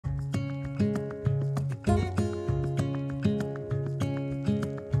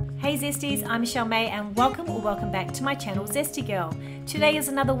Hey Zesties, I'm Michelle May and welcome back to my channel Zesty Girl. Today is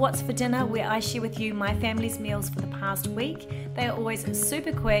another What's for Dinner where I share with you my family's meals for the past week. They are always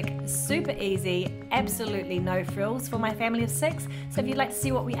super quick, super easy, absolutely no frills for my family of 6. So if you'd like to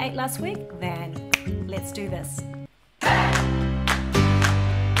see what we ate last week, then let's do this.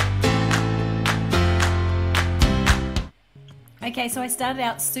 Okay, so I started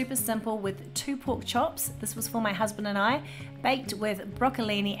out super simple with 2 pork chops. This was for my husband and I, baked with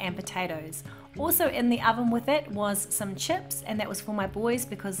broccolini and potatoes. Also in the oven with it was some chips, and that was for my boys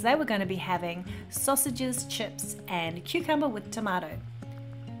because they were going to be having sausages, chips, and cucumber with tomato.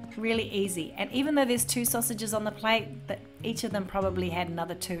 Really easy, and even though there's 2 sausages on the plate, each of them probably had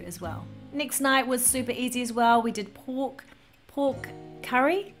another 2 as well. Next night was super easy as well. We did pork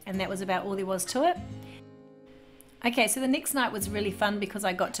curry, and that was about all there was to it. Okay, so the next night was really fun because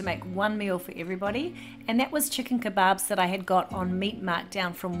I got to make one meal for everybody, and that was chicken kebabs that I had got on Meat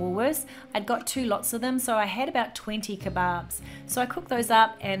Markdown from Woolworths. I'd got 2 lots of them, so I had about 20 kebabs. So I cooked those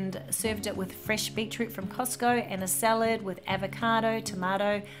up and served it with fresh beetroot from Costco and a salad with avocado,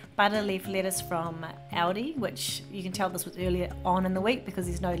 tomato, butter leaf lettuce from Aldi, which you can tell this was earlier on in the week because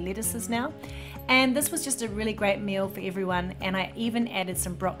there's no lettuces now. And this was just a really great meal for everyone, and I even added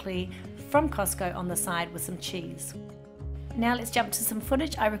some broccoli from Costco on the side with some cheese. Now let's jump to some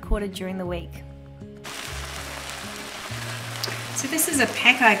footage I recorded during the week. So this is a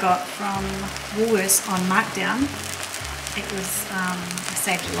pack I got from Woolworths on Markdown. It was, I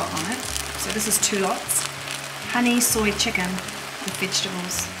saved a lot on it. So this is 2 lots. Honey soy chicken with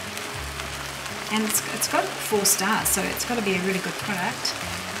vegetables. And it's got 4 stars, so it's got to be a really good product.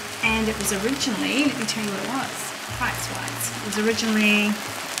 And it was originally, let me tell you what it was, price-wise. It was originally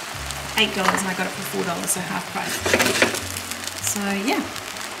 $8 and I got it for $4, so half price. So yeah,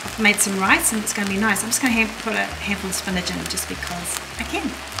 I've made some rice and it's going to be nice. I'm just going to put a handful of spinach in just because I can.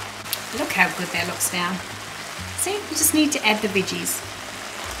 Look how good that looks now. See, you just need to add the veggies.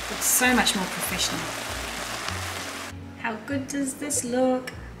 It looks so much more professional. How good does this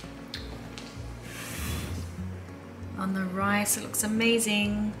look? On the rice, it looks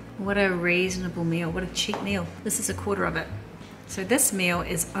amazing. What a reasonable meal, what a cheap meal. This is a quarter of it. So this meal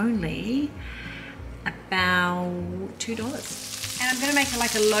is only about $2. And I'm gonna make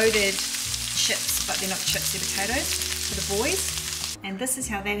like a loaded chips, but they're not chips, they're potatoes for the boys. And this is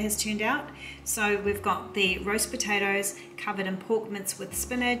how that has turned out. So we've got the roast potatoes covered in pork mince with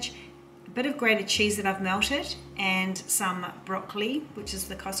spinach, a bit of grated cheese that I've melted, and some broccoli, which is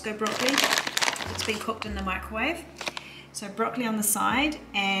the Costco broccoli. It's been cooked in the microwave. So broccoli on the side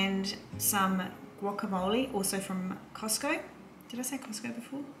and some guacamole, also from Costco. Did I say Costco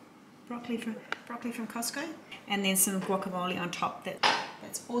before? Broccoli from Costco. And then some guacamole on top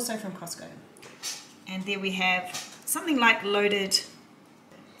that's also from Costco. And there we have something like loaded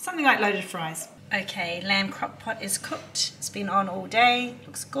fries. Okay, lamb crock pot is cooked. It's been on all day.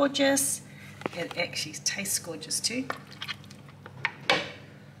 Looks gorgeous. It actually tastes gorgeous too.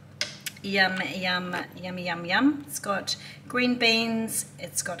 Yum, yum, yummy, yum, yum. It's got green beans,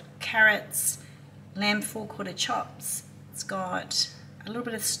 it's got carrots, lamb 4/4 chops, it's got a little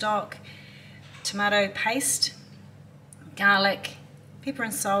bit of stock, tomato paste, garlic, pepper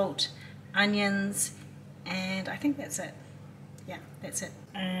and salt, onions, and I think that's it. Yeah, that's it.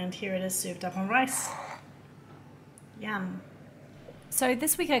 And here it is served up on rice. Yum. So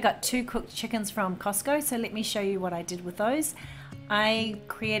this week I got 2 cooked chickens from Costco, so let me show you what I did with those. I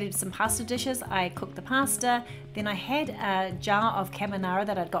created some pasta dishes. I cooked the pasta, then I had a jar of carbonara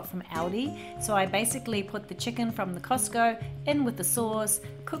that I'd got from Aldi. So I basically put the chicken from the Costco in with the sauce,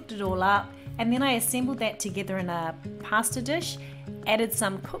 cooked it all up, and then I assembled that together in a pasta dish, added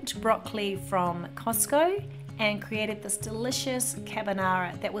some cooked broccoli from Costco, and created this delicious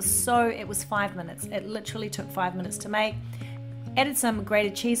carbonara that was it was 5 minutes. It literally took 5 minutes to make. Added some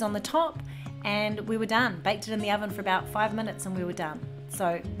grated cheese on the top, and we were done. Baked it in the oven for about 5 minutes and we were done.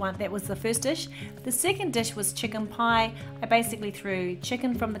 So that was the first dish. The second dish was chicken pie. I basically threw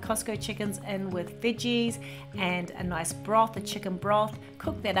chicken from the Costco chickens in with veggies and a nice broth, a chicken broth,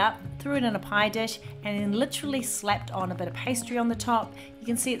 cooked that up, threw it in a pie dish, and then literally slapped on a bit of pastry on the top. You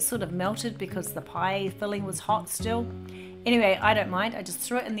can see it sort of melted because the pie filling was hot still. Anyway, I don't mind. I just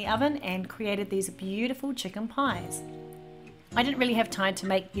threw it in the oven and created these beautiful chicken pies. I didn't really have time to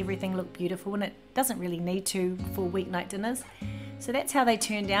make everything look beautiful, and it doesn't really need to for weeknight dinners. So that's how they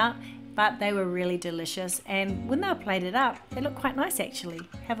turned out, but they were really delicious, and when they were plated up, they look quite nice actually.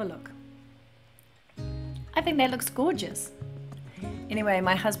 Have a look. I think that looks gorgeous. Anyway,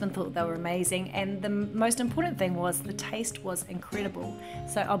 my husband thought they were amazing, and the most important thing was the taste was incredible.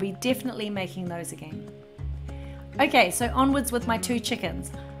 So I'll be definitely making those again. Okay, so onwards with my 2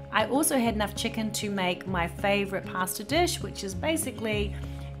 chickens. I also had enough chicken to make my favorite pasta dish, which is basically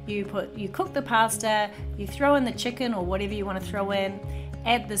you cook the pasta, you throw in the chicken or whatever you want to throw in,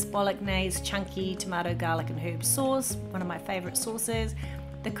 add this bolognese chunky tomato, garlic and herb sauce, one of my favorite sauces,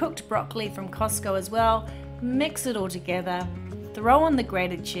 the cooked broccoli from Costco as well, mix it all together, throw on the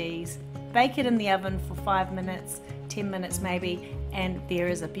grated cheese, bake it in the oven for 5 minutes, 10 minutes maybe, and there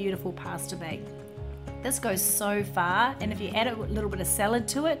is a beautiful pasta bake. This goes so far, and if you add a little bit of salad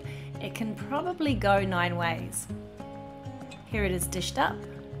to it, it can probably go 9 ways. Here it is dished up.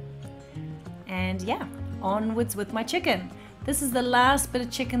 And yeah, onwards with my chicken. This is the last bit of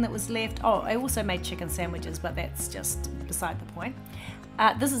chicken that was left. Oh, I also made chicken sandwiches, but that's just beside the point.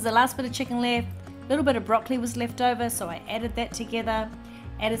 This is the last bit of chicken left. A little bit of broccoli was left over, so I added that together.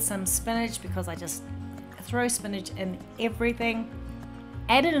 Added some spinach because I just throw spinach in everything.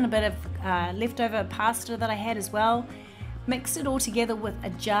 Added in a bit of leftover pasta that I had as well. Mixed it all together with a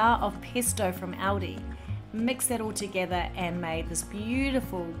jar of pesto from Aldi. Mixed that all together and made this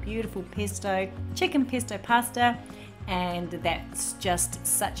beautiful, beautiful pesto, chicken pesto pasta. And that's just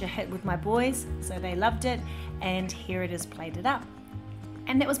such a hit with my boys, so they loved it. And here it is plated up.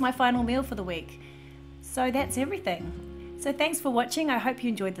 And that was my final meal for the week. So that's everything. So thanks for watching. I hope you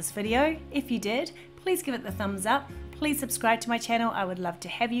enjoyed this video. If you did, please give it the thumbs up. Please subscribe to my channel. I would love to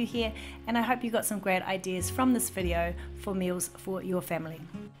have you here, and I hope you got some great ideas from this video for meals for your family.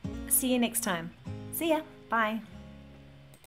 See you next time. See ya. Bye.